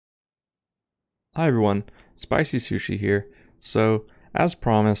Hi everyone, Spicy Sushi here. So, as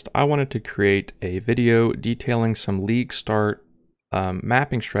promised, I wanted to create a video detailing some league start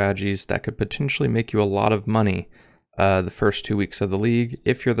mapping strategies that could potentially make you a lot of money the first 2 weeks of the league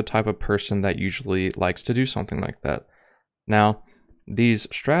if you're the type of person that usually likes to do something like that. Now, these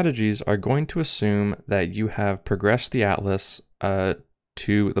strategies are going to assume that you have progressed the Atlas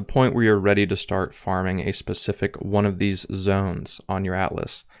to the point where you're ready to start farming a specific one of these zones on your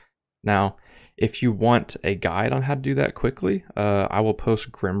Atlas. Now, if you want a guide on how to do that quickly, I will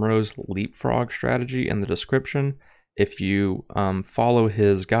post Grimrow's leapfrog strategy in the description. If you follow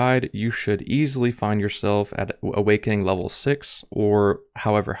his guide, you should easily find yourself at Awakening level 6 or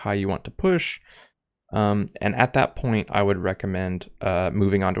however high you want to push. And at that point, I would recommend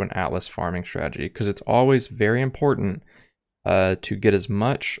moving on to an Atlas farming strategy because it's always very important to get as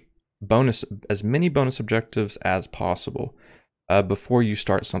many bonus objectives as possible before you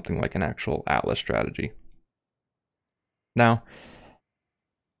start something like an actual Atlas strategy. Now,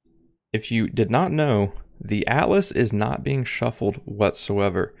 if you did not know, the Atlas is not being shuffled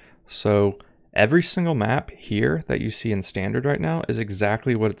whatsoever. So every single map here that you see in Standard right now is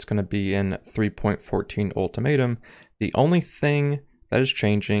exactly what it's going to be in 3.14 Ultimatum. The only thing that is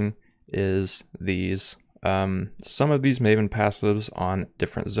changing is these. Some of these Maven passives on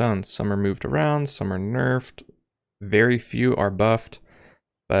different zones. Some are moved around, some are nerfed. Very few are buffed,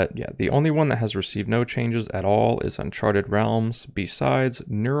 but yeah, the only one that has received no changes at all is Uncharted Realms. Besides,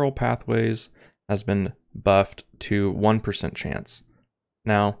 Neural Pathways has been buffed to 1% chance.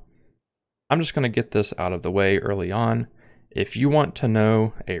 Now, I'm just going to get this out of the way early on. If you want to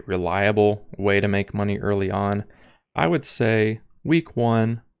know a reliable way to make money early on, I would say week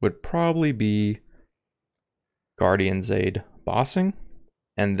 1 would probably be Guardian's Aid bossing,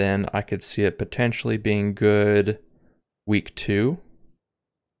 and then I could see it potentially being good week 2,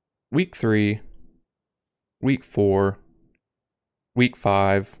 week 3, week 4, week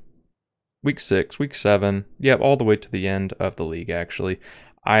 5, week 6, week 7, yeah, all the way to the end of the league, actually.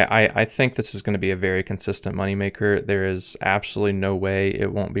 I think this is going to be a very consistent moneymaker. There is absolutely no way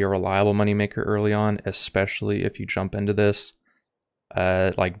it won't be a reliable moneymaker early on, especially if you jump into this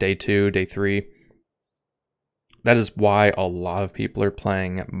like day 2, day 3. That is why a lot of people are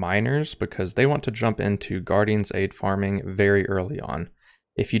playing miners, because they want to jump into Guardian's Aid farming very early on.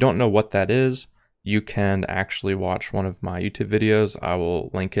 If you don't know what that is, you can actually watch one of my YouTube videos. I will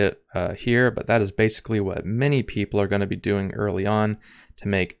link it here, but that is basically what many people are going to be doing early on to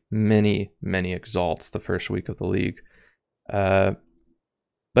make many exalts the first week of the league. But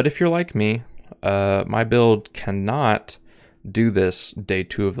if you're like me, my build cannot do this day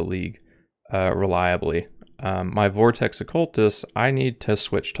 2 of the league reliably. My Vortex Occultist, I need to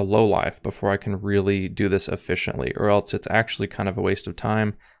switch to low life before I can really do this efficiently, or else it's actually kind of a waste of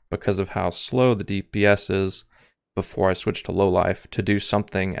time because of how slow the DPS is before I switch to low life to do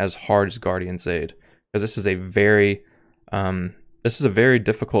something as hard as Guardian's Aid. Because this is a very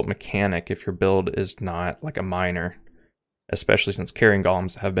difficult mechanic if your build is not like a miner, especially since carrying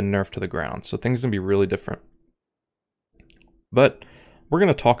golems have been nerfed to the ground. So things can be really different. But we're going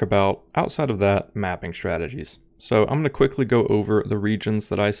to talk about, outside of that, mapping strategies. So I'm going to quickly go over the regions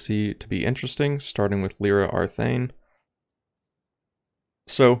that I see to be interesting, starting with Lira Arthain.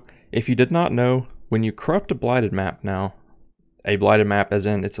 So if you did not know, when you corrupt a blighted map now, a blighted map as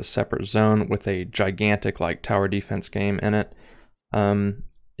in it's a separate zone with a gigantic like tower defense game in it,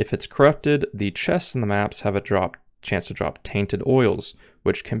 if it's corrupted, the chests in the maps have a chance to drop tainted oils,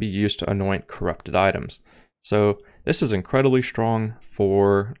 which can be used to anoint corrupted items. So this is incredibly strong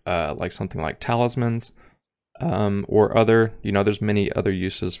for like something like talismans or other, there's many other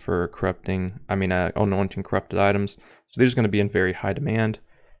uses for anointing corrupted items. So these are going to be in very high demand.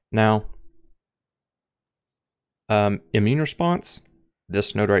 Now, immune response,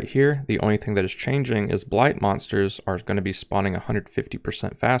 this node right here, the only thing that is changing is blight monsters are going to be spawning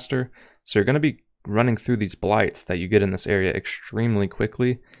 150% faster. So you're going to be running through these blights that you get in this area extremely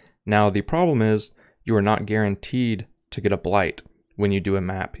quickly. Now, the problem is you are not guaranteed to get a blight when you do a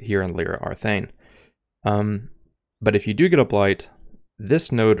map here in Lira Arthain. But if you do get a blight,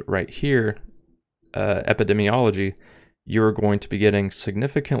 this node right here, epidemiology, you're going to be getting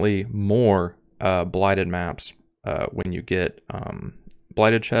significantly more blighted maps when you get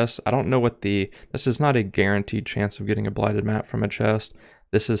blighted chests. I don't know what this is not a guaranteed chance of getting a blighted map from a chest.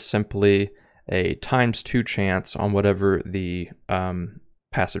 This is simply a ×2 chance on whatever the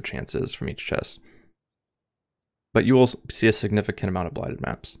passive chance is from each chest. But you will see a significant amount of blighted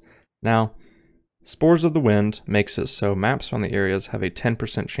maps. Now, Spores of the Wind makes it so maps from the areas have a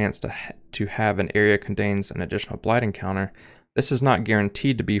 10% chance to have an area contains an additional blight encounter, This is not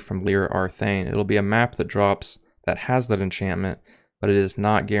guaranteed to be from Lira Arthain. It'll be a map that drops that has that enchantment, but it is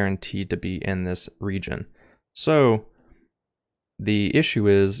not guaranteed to be in this region. So the issue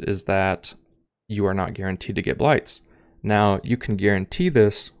is that you are not guaranteed to get blights. Now, you can guarantee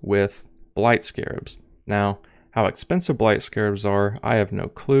this with blight scarabs. Now, how expensive blight scarabs are, I have no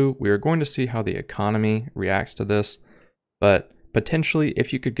clue. We are going to see how the economy reacts to this, but potentially,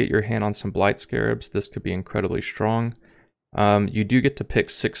 if you could get your hand on some blight scarabs, this could be incredibly strong. You do get to pick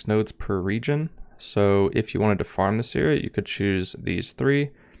 6 nodes per region, so if you wanted to farm this area, you could choose these 3.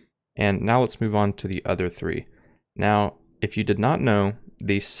 And now let's move on to the other 3. Now, if you did not know,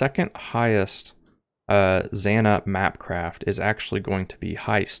 the second highest Xana map craft is actually going to be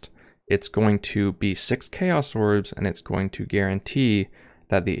Heist. It's going to be 6 Chaos Orbs, and it's going to guarantee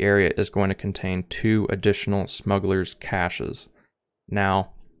that the area is going to contain 2 additional Smuggler's Caches.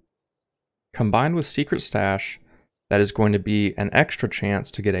 Now, combined with Secret Stash, that is going to be an extra chance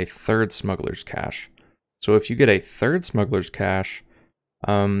to get a 3rd Smuggler's Cache. So if you get a 3rd Smuggler's Cache,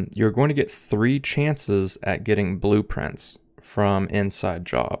 you're going to get 3 chances at getting blueprints from Inside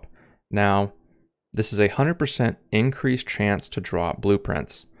Job. Now, this is a 100% increased chance to drop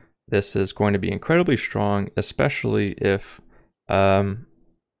blueprints. This is going to be incredibly strong, especially if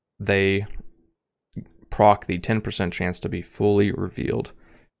they proc the 10% chance to be fully revealed.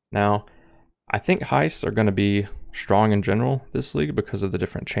 Now, I think heists are going to be strong in general this league because of the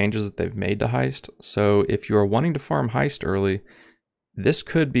different changes that they've made to heist. So if you are wanting to farm heist early, this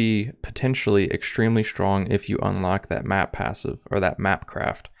could be potentially extremely strong if you unlock that map passive or that map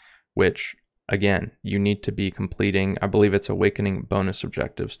craft, which again, you need to be completing, I believe it's awakening bonus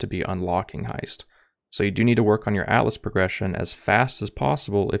objectives to be unlocking heist. So you do need to work on your Atlas progression as fast as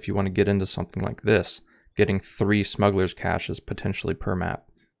possible if you want to get into something like this, getting 3 Smuggler's Caches potentially per map.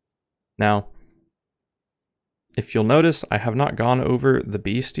 Now, if you'll notice, I have not gone over the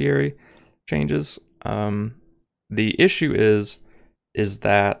bestiary changes. The issue is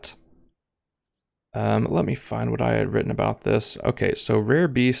that, let me find what I had written about this. Okay, so rare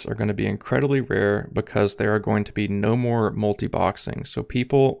beasts are going to be incredibly rare because there are going to be no more multi-boxing. So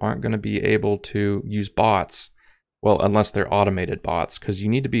people aren't going to be able to use bots, well, unless they're automated bots, because you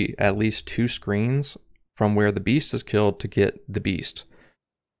need to be at least 2 screens from where the beast is killed to get the beast.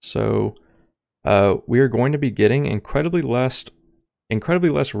 So we are going to be getting incredibly less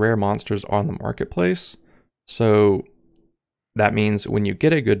rare monsters on the marketplace. So that means when you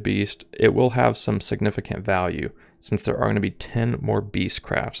get a good beast, it will have some significant value since there are going to be 10 more beast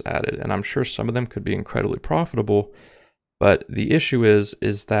crafts added. And I'm sure some of them could be incredibly profitable, but the issue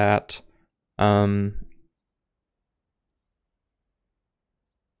is that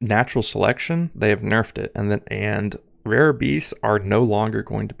natural selection, they have nerfed it, and rare beasts are no longer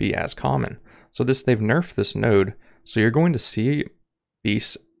going to be as common. So they've nerfed this node, so you're going to see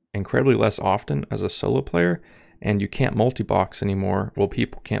beasts incredibly less often as a solo player, and you can't multi-box anymore. Well,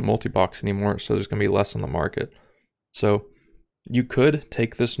 people can't multi-box anymore, so there's going to be less on the market. So you could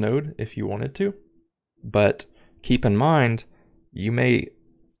take this node if you wanted to, but keep in mind, you may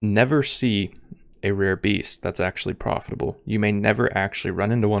never see a rare beast that's actually profitable. You may never actually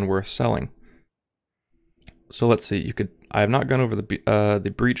run into one worth selling. So let's see, I have not gone over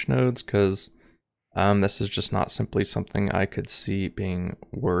the breach nodes because this is just not simply something I could see being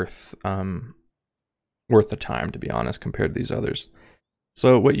worth the time, to be honest, compared to these others.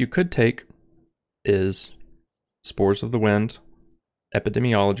 So what you could take is Spores of the Wind,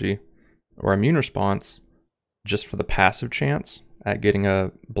 Epidemiology, or Immune Response, just for the passive chance at getting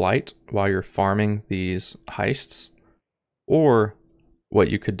a blight while you're farming these heists. Or what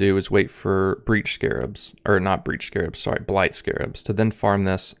you could do is wait for blight scarabs to then farm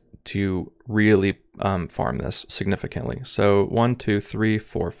this to really farm this significantly. So 1, 2, 3,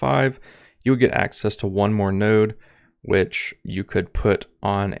 4, 5, you would get access to 1 more node, which you could put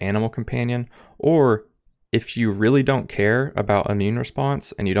on Animal Companion. Or if you really don't care about immune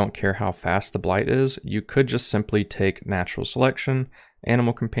response and you don't care how fast the blight is, you could just simply take Natural Selection,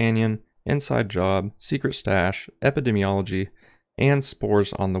 Animal Companion, Inside Job, Secret Stash, Epidemiology, and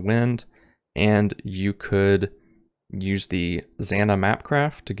Spores on the Wind, and you could use the Xana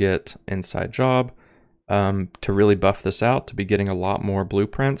Mapcraft to get Inside Job, to really buff this out, to be getting a lot more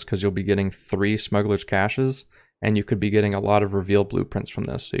blueprints, because you'll be getting 3 Smuggler's Caches, and you could be getting a lot of reveal blueprints from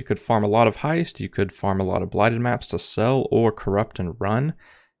this. So you could farm a lot of heist, you could farm a lot of blighted maps to sell or corrupt and run,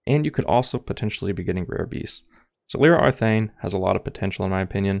 and you could also potentially be getting rare beasts. So Lira Arthain has a lot of potential in my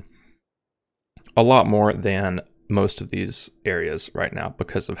opinion, a lot more than most of these areas right now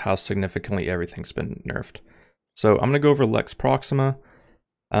because of how significantly everything's been nerfed. So I'm going to go over Lex Proxima.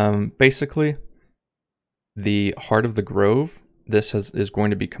 Basically, the Heart of the Grove, this is going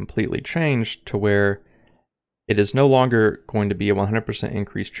to be completely changed to where it is no longer going to be a 100%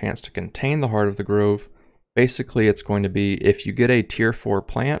 increased chance to contain the Heart of the Grove. Basically, it's going to be if you get a tier 4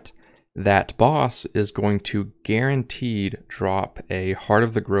 plant, that boss is going to guaranteed drop a Heart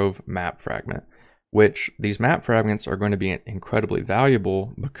of the Grove map fragment, which these map fragments are going to be incredibly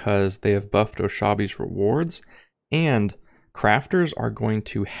valuable because they have buffed Oshabi's rewards, and crafters are going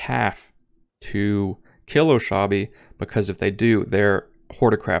to have to kill Oshabi because if they do, their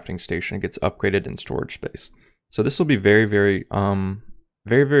horticrafting station gets upgraded in storage space. So this will be very,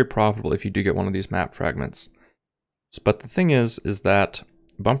 very profitable if you do get one of these map fragments. But the thing is that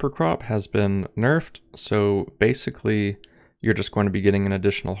bumper crop has been nerfed, so basically you're just going to be getting an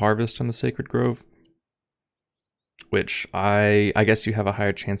additional harvest in the Sacred Grove, which I guess you have a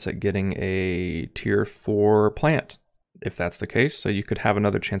higher chance at getting a tier 4 plant if that's the case. So you could have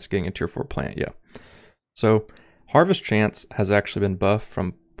another chance of getting a tier 4 plant, yeah. So harvest chance has actually been buffed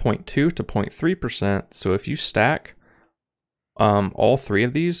from 0.2 to 0.3%. So if you stack all 3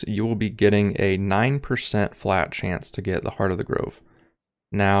 of these, you will be getting a 9% flat chance to get the Heart of the Grove.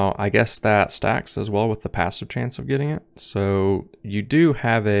 Now, I guess that stacks as well with the passive chance of getting it. So you do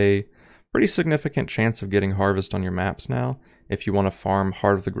have a pretty significant chance of getting harvest on your maps now if you want to farm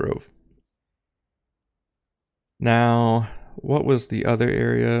Heart of the Grove. Now, what was the other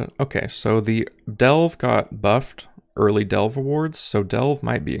area? Okay, so the Delve got buffed, early Delve rewards, so Delve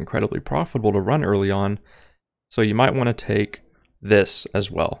might be incredibly profitable to run early on, so you might want to take this as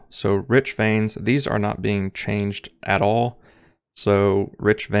well. So Rich Veins, these are not being changed at all. So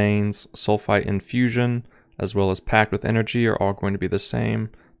Rich Veins, Sulfite Infusion, as well as Packed with Energy are all going to be the same.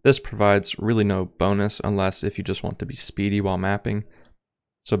 This provides really no bonus unless if you just want to be speedy while mapping.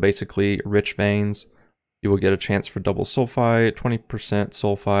 So basically, Rich Veins, you will get a chance for double Sulfite, 20%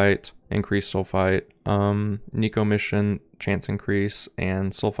 Sulfite, increased Sulfite, Nico Mission, chance increase,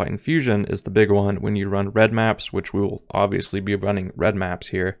 and Sulfite Infusion is the big one. When you run red maps, which we will obviously be running red maps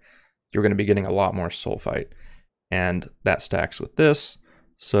here, you're going to be getting a lot more Sulfite. And that stacks with this,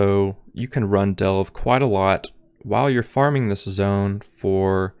 so you can run Delve quite a lot while you're farming this zone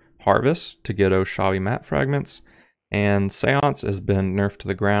for harvest to get Oshabi map fragments. And Seance has been nerfed to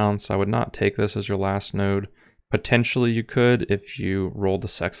the ground, so I would not take this as your last node. Potentially you could if you roll the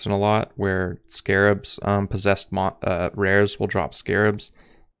Sexton a lot, where Scarabs, possessed rares will drop Scarabs.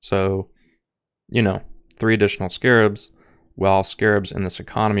 So, you know, 3 additional Scarabs, while Scarabs in this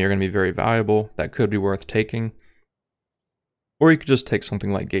economy are going to be very valuable, that could be worth taking. Or you could just take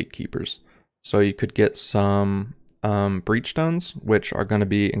something like Gatekeepers. So you could get some Breachstones, which are going to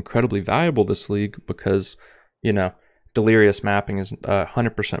be incredibly valuable this league because, you know, Delirious mapping is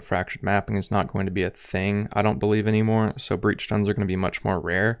 100% fractured mapping is not going to be a thing, I don't believe, anymore. So Breachstones are going to be much more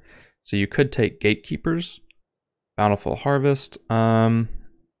rare. So you could take Gatekeepers, Bountiful Harvest. I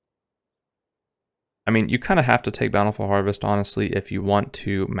mean, you kind of have to take Bountiful Harvest, honestly, if you want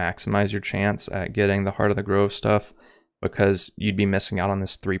to maximize your chance at getting the Heart of the Grove stuff, because you'd be missing out on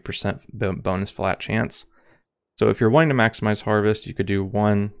this 3% bonus flat chance. So if you're wanting to maximize harvest, you could do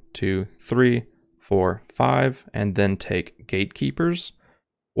 1, 2, 3, 4, 5, and then take Gatekeepers.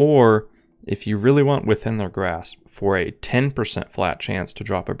 Or if you really want Within Their Grasp for a 10% flat chance to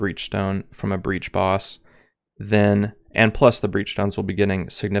drop a Breachstone from a Breach boss, then, and plus the Breachstones will be getting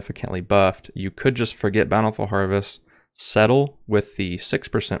significantly buffed, you could just forget Bountiful Harvest, settle with the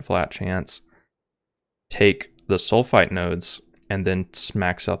 6% flat chance, take the Sulfite nodes, and then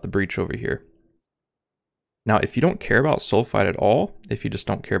max out the Breach over here. Now, if you don't care about Sulfite at all, if you just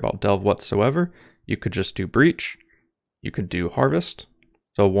don't care about Delve whatsoever, you could just do Breach, you could do Harvest,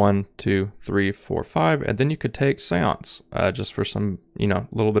 so 1, 2, 3, 4, 5, and then you could take Seance, just for some, you know,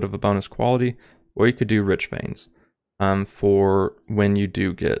 little bit of a bonus quality, or you could do Rich Veins, for when you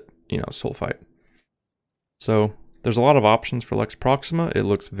do get, you know, Sulfite. So there's a lot of options for Lex Proxima. It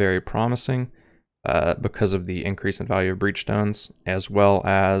looks very promising. Because of the increase in value of Breachstones, as well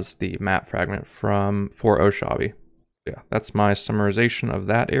as the map fragment for Oshabi. Yeah, that's my summarization of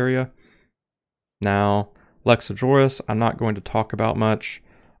that area. Now, Lex Ejoris, I'm not going to talk about much.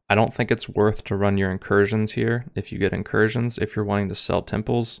 I don't think it's worth to run your incursions here, if you get incursions, if you're wanting to sell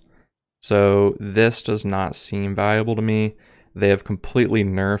temples. So this does not seem valuable to me. They have completely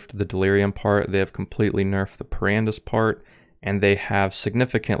nerfed the Delirium part, they have completely nerfed the Perandus part, and they have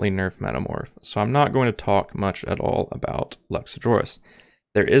significantly nerfed Metamorph. So I'm not going to talk much at all about Lex Ejoris.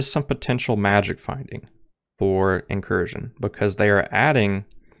 There is some potential magic finding for incursion, because they are adding,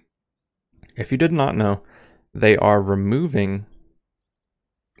 if you did not know, they are removing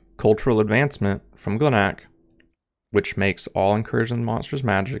cultural advancement from Glennach which makes all incursion monsters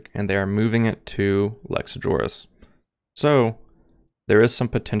magic, and they are moving it to Lex Ejoris. So there is some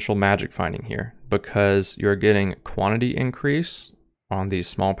potential magic finding here because you're getting quantity increase on these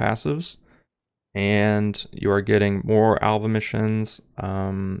small passives, and you are getting more alpha missions.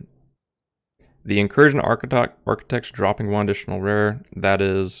 The incursion architects dropping one additional rare, that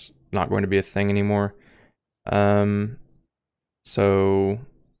is not going to be a thing anymore. So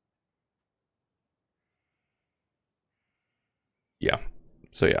yeah,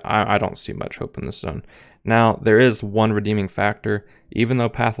 I don't see much hope in this zone. Now, there is one redeeming factor. Even though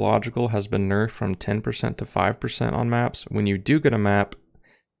Pathological has been nerfed from 10% to 5% on maps, when you do get a map,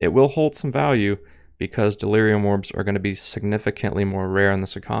 it will hold some value because Delirium Orbs are going to be significantly more rare in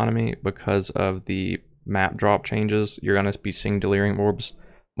this economy because of the map drop changes. You're going to be seeing Delirium Orbs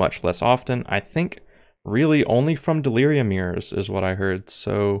much less often. I think really only from Delirium Mirrors is what I heard.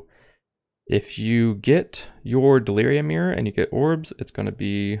 So if you get your Delirium Mirror and you get orbs, it's going to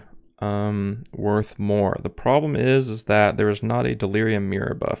be worth more. The problem is that there is not a Delirium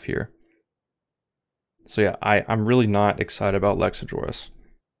Mirror buff here. So yeah, I'm really not excited about Lex Ejoris.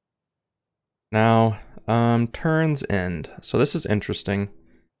 Now, Turn's End. So this is interesting.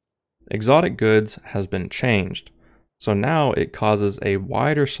 Exotic goods has been changed. So now it causes a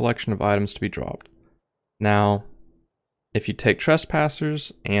wider selection of items to be dropped. Now, if you take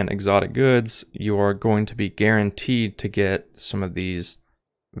Trespassers and exotic goods, you are going to be guaranteed to get some of these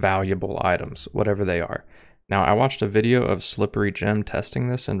valuable items, whatever they are. Now, I watched a video of Slippery Gem testing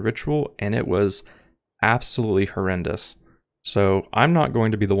this in Ritual, and it was absolutely horrendous. So I'm not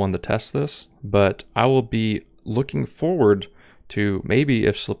going to be the one to test this, but I will be looking forward to maybe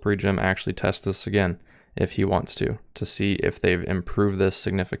if Slippery Gem actually tests this again, if he wants to see if they've improved this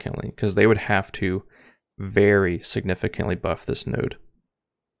significantly, because they would have to very significantly buff this node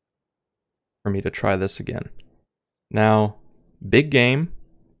for me to try this again. Now, big game,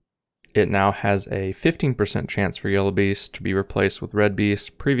 it now has a 15% chance for Yellow Beast to be replaced with Red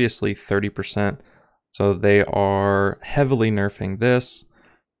Beast, previously 30%. So they are heavily nerfing this,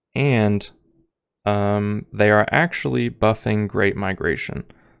 and they are actually buffing Great Migration.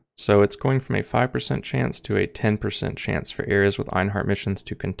 So it's going from a 5% chance to a 10% chance for areas with Einhart missions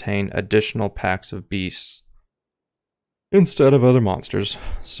to contain additional packs of beasts instead of other monsters.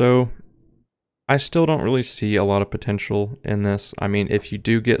 So I still don't really see a lot of potential in this. I mean, if you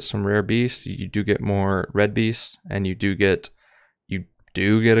do get some rare beasts, you do get more red beasts, and you do get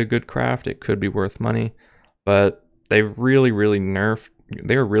a good craft, it could be worth money. But they've really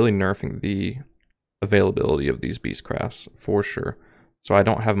nerfing the availability of these beast crafts for sure. So I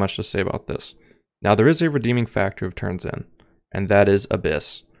don't have much to say about this. Now, there is a redeeming factor of Turn's End, and that is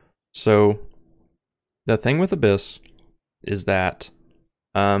Abyss. So the thing with Abyss is that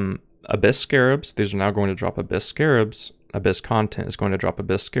Abyss Scarabs, these are now going to drop Abyss Scarabs. Abyss content is going to drop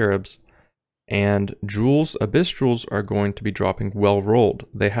Abyss Scarabs. And jewels, Abyss jewels are going to be dropping well-rolled.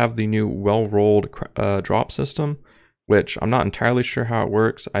 They have the new well-rolled drop system, which I'm not entirely sure how it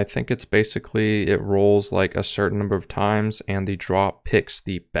works. I think it's basically, it rolls like a certain number of times and the drop picks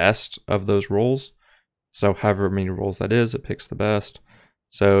the best of those rolls. So however many rolls that is, it picks the best.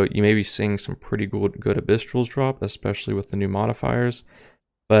 So you may be seeing some pretty good Abyss jewels drop, especially with the new modifiers.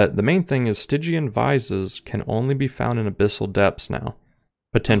 But the main thing is Stygian Vises can only be found in Abyssal Depths now,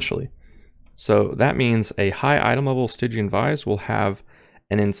 potentially. So that means a high item level Stygian Vise will have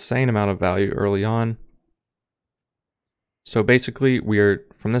an insane amount of value early on. So basically, we are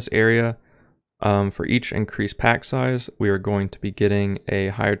from this area, for each increased pack size, we are going to be getting a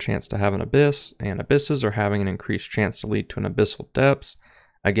higher chance to have an Abyss, and Abysses are having an increased chance to lead to an Abyssal Depths.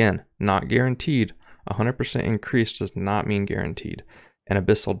 Again, not guaranteed. 100% increase does not mean guaranteed. And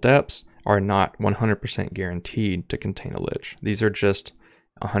Abyssal Depths are not 100% guaranteed to contain a Lich. These are just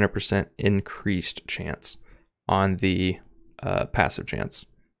 100% increased chance on the passive chance.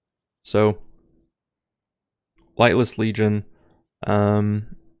 So, Lightless Legion, +3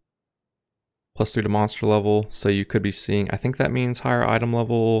 to monster level, so you could be seeing, I think that means higher item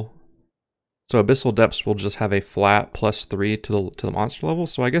level. So Abyssal Depths will just have a flat +3 to the monster level,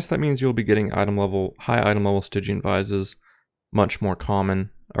 so I guess that means you'll be getting high item level Stygian Vises much more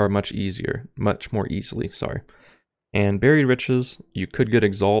common, or much more easily, sorry. And Buried Riches, you could get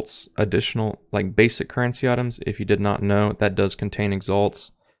Exalts, additional, like basic currency items. If you did not know, that does contain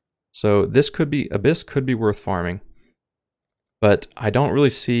Exalts. So Abyss could be worth farming. But I don't really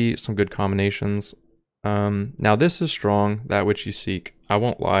see some good combinations. Now this is strong, that which you seek, I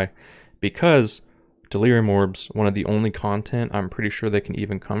won't lie. Because Delirium Orbs, one of the only content I'm pretty sure they can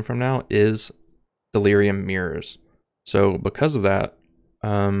even come from now, is Delirium Mirrors. So because of that,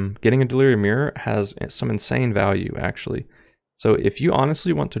 getting a Delirium Mirror has some insane value, actually. So if you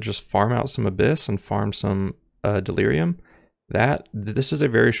honestly want to just farm out some Abyss and farm some Delirium, this is a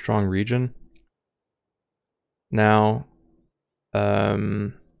very strong region. Now,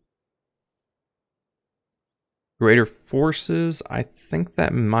 Greater Forces, I think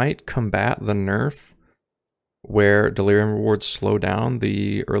that might combat the nerf where Delirium rewards slow down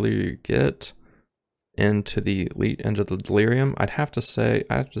the earlier you get into the Delirium. I'd have to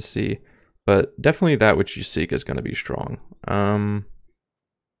see, but definitely that which you seek is going to be strong.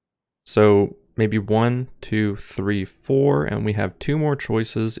 So maybe 1, 2, 3, 4, and we have 2 more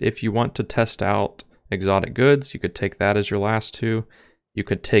choices. If you want to test out exotic goods, you could take that as your last 2. You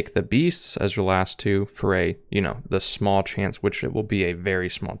could take the beasts as your last 2 for the small chance, which it will be a very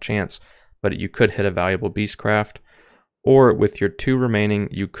small chance, but you could hit a valuable beastcraft. Or with your 2 remaining,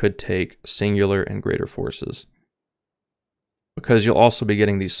 you could take Singular and Greater Forces. Because you'll also be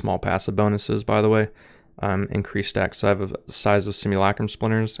getting these small passive bonuses, by the way. Increased stack size of Simulacrum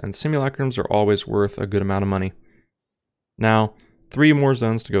Splinters, and Simulacrums are always worth a good amount of money. Now, 3 more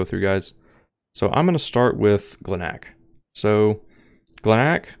zones to go through, guys. So I'm going to start with Glennach. So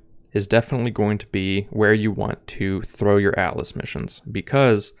Glennach is definitely going to be where you want to throw your Atlas missions,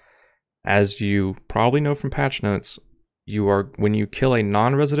 because as you probably know from patch notes, when you kill a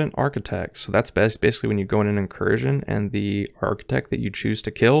non-resident architect, so that's basically when you go in an incursion and the architect that you choose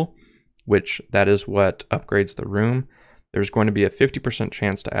to kill, which that is what upgrades the room, there's going to be a 50%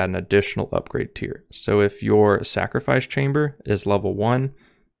 chance to add an additional upgrade tier. So if your sacrifice chamber is level 1,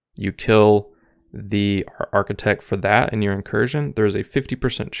 you kill the architect for that in your incursion, there's a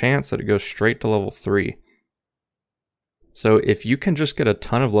 50% chance that it goes straight to level 3. So if you can just get a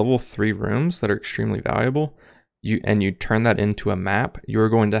ton of level 3 rooms that are extremely valuable, you turn that into a map, you're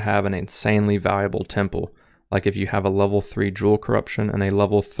going to have an insanely valuable temple. Like if you have a level 3 Jewel Corruption and a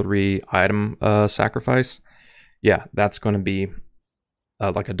level 3 item sacrifice, yeah, that's going to be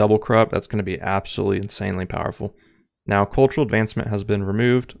like a double corrupt. That's going to be absolutely insanely powerful. Now, cultural advancement has been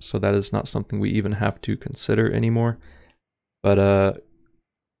removed, so that is not something we even have to consider anymore. But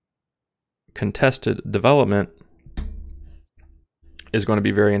contested development is going to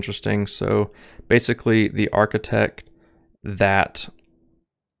be very interesting. So basically, the architect that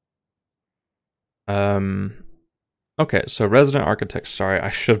okay, so resident architect, sorry, I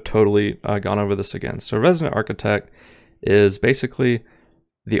should have totally gone over this again. So resident architect is basically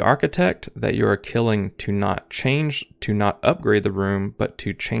the architect that you are killing to not upgrade the room, but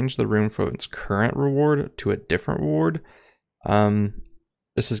to change the room from its current reward to a different reward.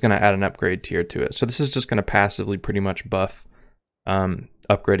 This is going to add an upgrade tier to it. So this is just going to passively pretty much buff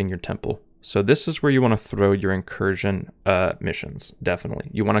upgrading your temple. So this is where you want to throw your incursion missions,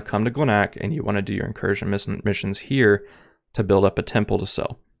 definitely. You want to come to Glennach and you want to do your incursion missions here to build up a temple to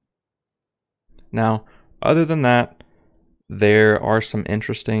sell. Now, other than that, there are some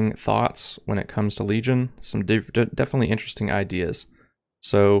interesting thoughts when it comes to Legion, some definitely interesting ideas.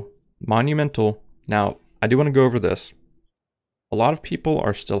 So, Monumental. Now, I do want to go over this. A lot of people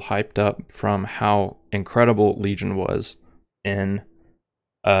are still hyped up from how incredible Legion was in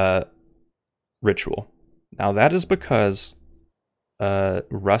Ritual. Now, that is because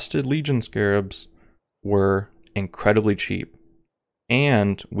rusted Legion scarabs were incredibly cheap,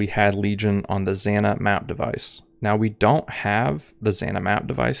 and we had Legion on the Xana map device. Now, we don't have the Xana map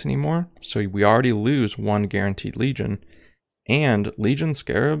device anymore, so we already lose 1 guaranteed Legion, and Legion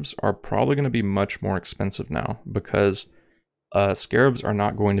scarabs are probably going to be much more expensive now, because scarabs are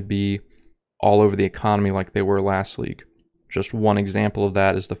not going to be all over the economy like they were last league. Just one example of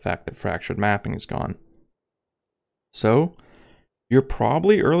that is the fact that fractured mapping is gone. So, you're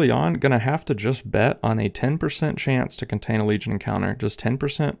probably early on going to have to just bet on a 10% chance to contain a Legion encounter. Just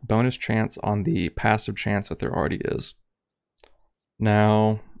 10% bonus chance on the passive chance that there already is.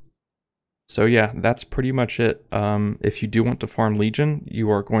 Now, so yeah, that's pretty much it. If you do want to farm Legion, you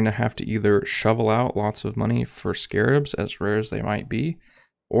are going to have to either shovel out lots of money for scarabs, as rare as they might be,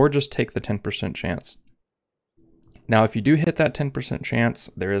 or just take the 10% chance. Now, if you do hit that 10% chance,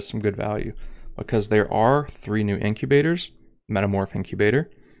 there is some good value, because there are 3 new incubators. Metamorph Incubator,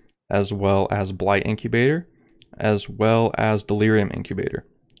 as well as Blight Incubator, as well as Delirium Incubator,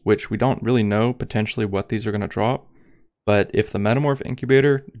 which we don't really know potentially what these are going to drop, but if the Metamorph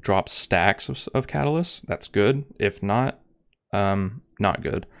Incubator drops stacks of catalysts, that's good. If not, not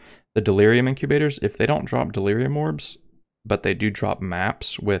good. The Delirium Incubators, if they don't drop Delirium Orbs, but they do drop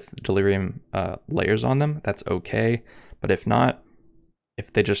maps with Delirium layers on them, that's okay. But if not,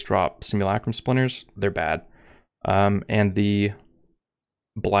 if they just drop Simulacrum Splinters, they're bad. And the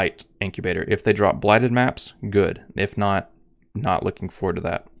Blight Incubator, if they drop blighted maps, good. If not, not looking forward to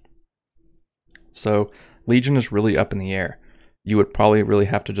that. So Legion is really up in the air. You would probably really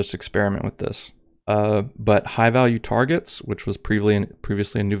have to just experiment with this. But high value targets, which was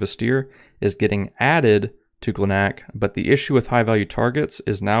previously in New Vastir, is getting added to Glennach. But the issue with high value targets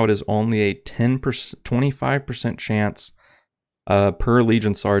is now it is only a 25% chance per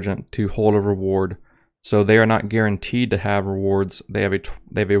Legion Sergeant to hold a reward. So they are not guaranteed to have rewards. They have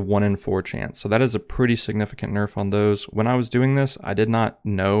a 1 in 4 chance. So that is a pretty significant nerf on those. When I was doing this, I did not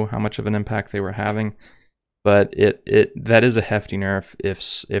know how much of an impact they were having, but that is a hefty nerf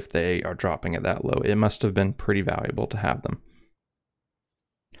if they are dropping it that low. It must have been pretty valuable to have them.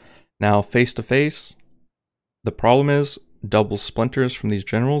 Now, face to face, the problem is double splinters from these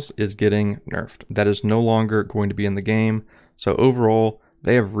generals is getting nerfed. That is no longer going to be in the game. So overall,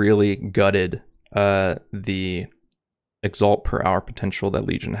 they have really gutted the exalt per hour potential that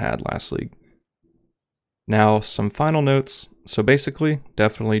Legion had last league. Now, some final notes. So basically,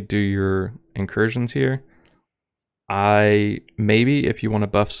 definitely do your incursions here. Maybe if you want to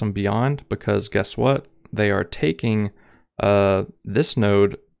buff some beyond, because guess what? They are taking this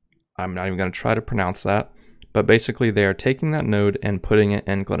node. I'm not even going to try to pronounce that, but basically they are taking that node and putting it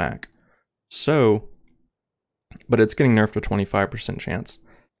in Glennach. So, but it's getting nerfed to 25% chance.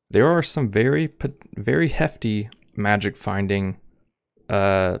 There are some very hefty magic finding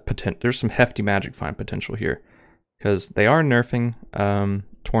there's some hefty magic find potential here, because they are nerfing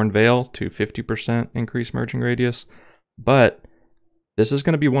Torn Veil to 50% increased merging radius, but this is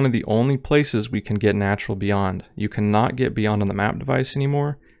going to be one of the only places we can get natural beyond. You cannot get beyond on the map device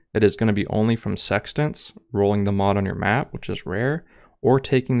anymore. It is going to be only from sextants, rolling the mod on your map, which is rare, or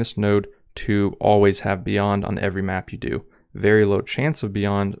taking this node to always have beyond on every map you do. Very low chance of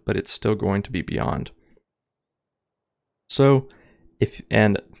beyond, but it's still going to be beyond. So,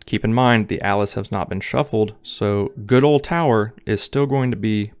 and keep in mind, the Atlas has not been shuffled, so good old tower is still going to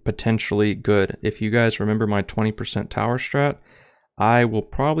be potentially good. If you guys remember my 20% tower strat, I will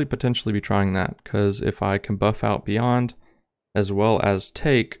probably potentially be trying that, because if I can buff out beyond, as well as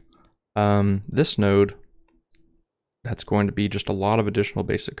take this node, that's going to be just a lot of additional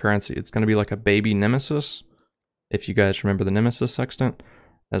basic currency. It's going to be like a baby Nemesis, if you guys remember the Nemesis sextant,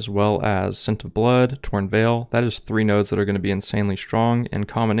 as well as Scent of Blood, Torn Veil. That is 3 nodes that are going to be insanely strong in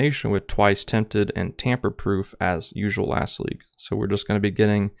combination with Twice Tempted and Tamper Proof as usual last league. So we're just going to be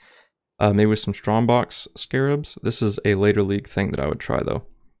getting maybe with some Strongbox Scarabs. This is a later league thing that I would try though.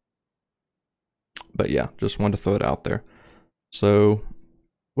 But yeah, just wanted to throw it out there. So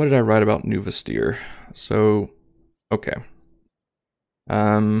what did I write about New Vastir? So, okay.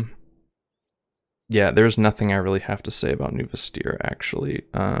 Yeah, there's nothing I really have to say about New Vastir, actually.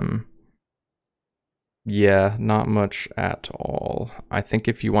 Yeah, not much at all. I think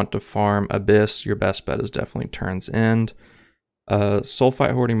if you want to farm Abyss, your best bet is definitely Turn's End.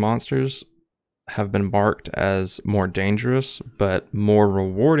 Sulfite hoarding monsters have been marked as more dangerous, but more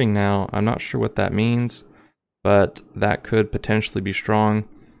rewarding now. I'm not sure what that means, but that could potentially be strong.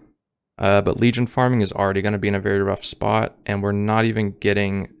 But Legion farming is already going to be in a very rough spot, and we're not even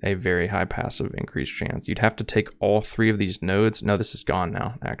getting a very high passive increase chance. You'd have to take all 3 of these nodes. No, this is gone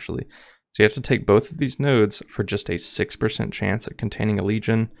now, actually. So you have to take both of these nodes for just a 6% chance at containing a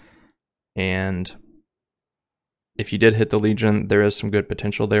Legion. And if you did hit the Legion, there is some good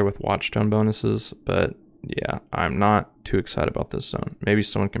potential there with Watchstone bonuses. But yeah, I'm not too excited about this zone. Maybe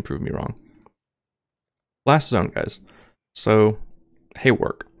someone can prove me wrong. Last zone, guys. So,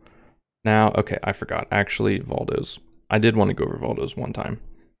 Haewark. Now, okay, I forgot. Actually, Valdo's. I did want to go over Valdo's one time.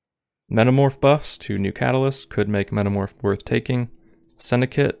 Metamorph buffs to new catalysts could make Metamorph worth taking.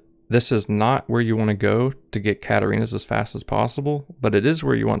 Syndicate. This is not where you want to go to get Katarinas as fast as possible, but it is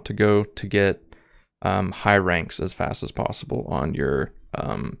where you want to go to get high ranks as fast as possible on your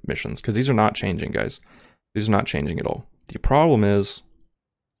missions, because these are not changing, guys. These are not changing at all. The problem is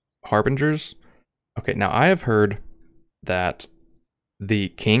Harbingers. Okay, now I have heard that the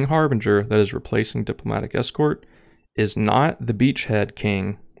King Harbinger that is replacing Diplomatic Escort is not the Beachhead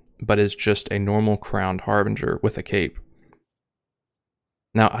King, but is just a normal crowned Harbinger with a cape.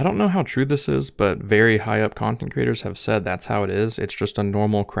 Now, I don't know how true this is, but very high up content creators have said that's how it is. It's just a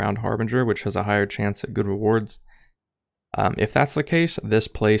normal crowned Harbinger, which has a higher chance at good rewards. If that's the case, this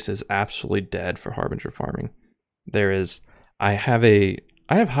place is absolutely dead for Harbinger farming.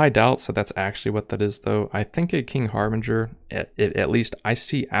 I have high doubts that that's actually what that is, though. I think a King Harbinger, at least I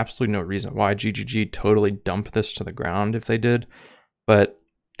see absolutely no reason why GGG totally dump this to the ground if they did. But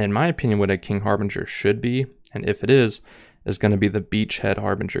in my opinion, what a King Harbinger should be, and if it is going to be the Beachhead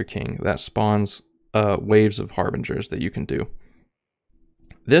Harbinger King that spawns waves of Harbingers that you can do.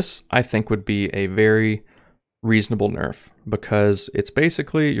 This, I think, would be a very reasonable nerf, because it's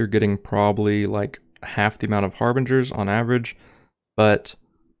basically you're getting probably like half the amount of harbingers on average, but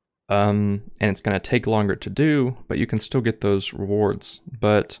and it's going to take longer to do, but you can still get those rewards.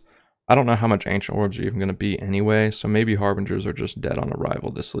 But I don't know how much ancient orbs are even going to be anyway, so maybe harbingers are just dead on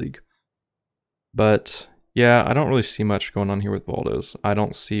arrival this league. But yeah, I don't really see much going on here with Valdos. I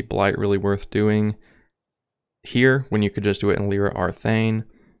don't see Blight really worth doing here when you could just do it in Lira Arthain,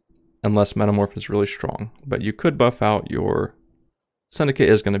 unless Metamorph is really strong. But you could buff out your Syndicate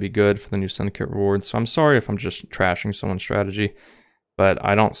is going to be good for the new Syndicate rewards, so I'm sorry if I'm just trashing someone's strategy, but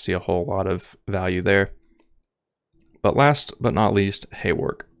I don't see a whole lot of value there. But last but not least,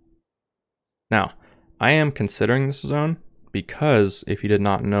 Haewark. Now, I am considering this zone because if you did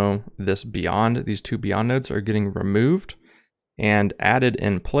not know, these two Beyond nodes are getting removed, and added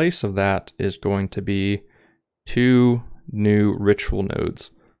in place of that is going to be 2 new Ritual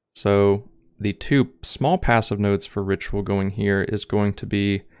nodes. So the 2 small passive nodes for Ritual going here is going to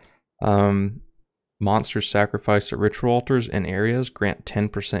be monsters sacrificed at Ritual altars and areas grant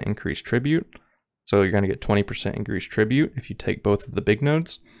 10% increased tribute. So you're going to get 20% increased tribute if you take both of the big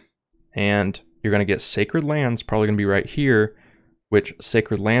nodes. And you're going to get Sacred Lands, probably going to be right here, which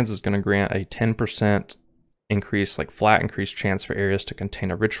Sacred Lands is going to grant a 10% increase, like flat increased chance for areas to contain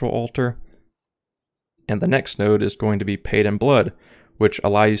a Ritual altar. And the next node is going to be Paid in Blood, which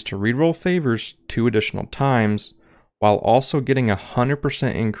allows you to reroll favors 2 additional times, while also getting a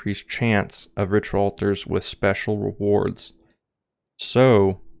 100% increased chance of Ritual altars with special rewards.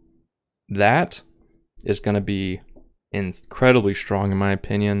 So that is going to be incredibly strong in my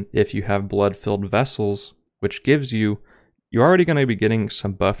opinion if you have blood-filled vessels, which gives you're already going to be getting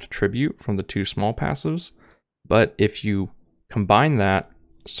some buffed tribute from the 2 small passives, but if you combine that,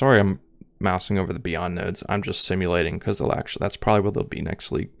 sorry I'm mousing over the Beyond nodes, I'm just simulating because that's probably what they'll be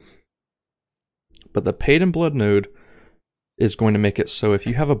next league. But the Paid in Blood node is going to make it so if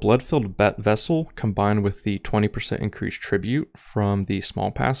you have a blood-filled vessel combined with the 20% increased tribute from the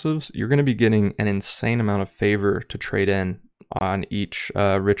small passives, you're going to be getting an insane amount of favor to trade in on each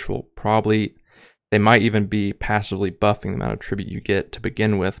ritual. Probably they might even be passively buffing the amount of tribute you get to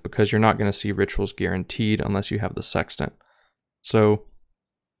begin with, because you're not going to see rituals guaranteed unless you have the Sextant. So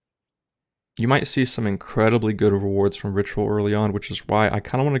you might see some incredibly good rewards from ritual early on, which is why I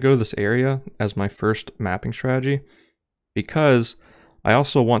kind of want to go to this area as my first mapping strategy, because I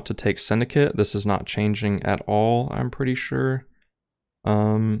also want to take Syndicate. This is not changing at all, I'm pretty sure.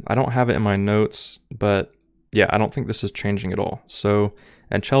 I don't have it in my notes, but yeah, I don't think this is changing at all. So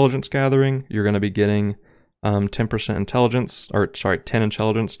Intelligence Gathering, you're going to be getting 10% intelligence, or sorry, 10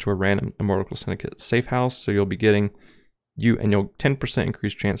 intelligence to a random Immortal Syndicate safe house. So you'll be getting you'll 10%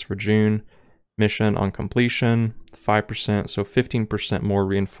 increased chance for June mission on completion, 5%, so 15% more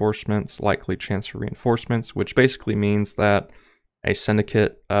reinforcements, likely chance for reinforcements, which basically means that a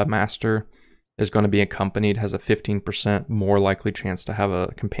Syndicate master is going to be accompanied, has a 15% more likely chance to have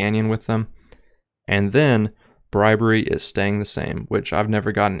a companion with them. And then bribery is staying the same, which I've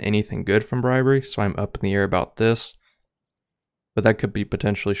never gotten anything good from bribery, so I'm up in the air about this, but that could be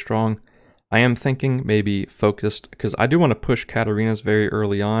potentially strong. I am thinking maybe focused, because I do want to push Katarina's very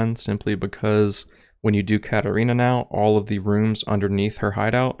early on, simply because when you do Katarina now, all of the rooms underneath her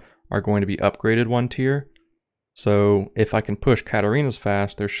hideout are going to be upgraded 1 tier. So if I can push Katarina's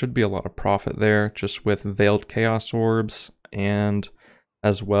fast, there should be a lot of profit there, just with Veiled Chaos Orbs, and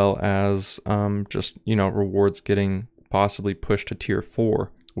as well as just, rewards getting possibly pushed to tier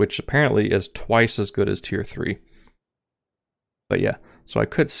 4, which apparently is twice as good as tier 3. But yeah, so I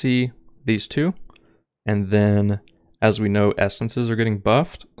could see these 2, and then as we know, essences are getting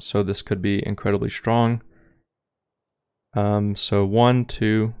buffed, so this could be incredibly strong. So 1,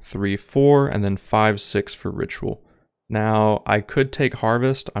 2, 3, 4, and then 5, 6 for ritual. Now I could take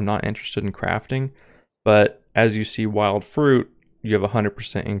harvest. I'm not interested in crafting, but as you see, wild fruit, you have a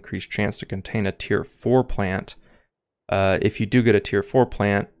 100% increased chance to contain a tier 4 plant. If you do get a tier 4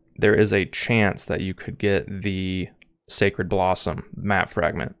 plant, there is a chance that you could get the Sacred Blossom map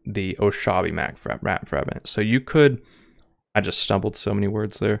fragment, the Oshabi map fragment. So you could, I just stumbled so many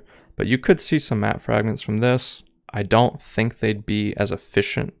words there, but you could see some map fragments from this. I don't think they'd be as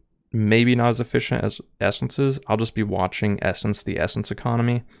efficient, maybe not as efficient as essences. I'll just be watching the essence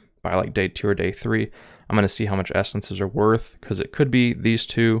economy by like day 2 or day 3. I'm going to see how much essences are worth, because it could be these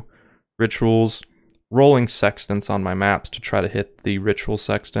 2 rituals, rolling sextants on my maps to try to hit the ritual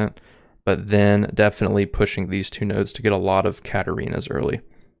sextant, but then definitely pushing these 2 nodes to get a lot of Katarinas early.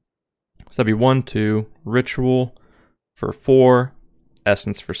 So that'd be 1, 2, ritual for 4,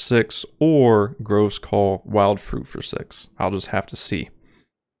 essence for 6, or Grove's Call wild fruit for 6. I'll just have to see.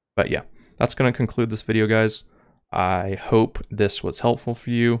 But yeah, that's going to conclude this video, guys. I hope this was helpful for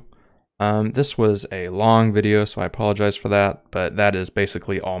you. This was a long video, so I apologize for that, but that is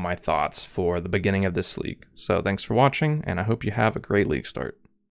basically all my thoughts for the beginning of this league. So thanks for watching, and I hope you have a great league start.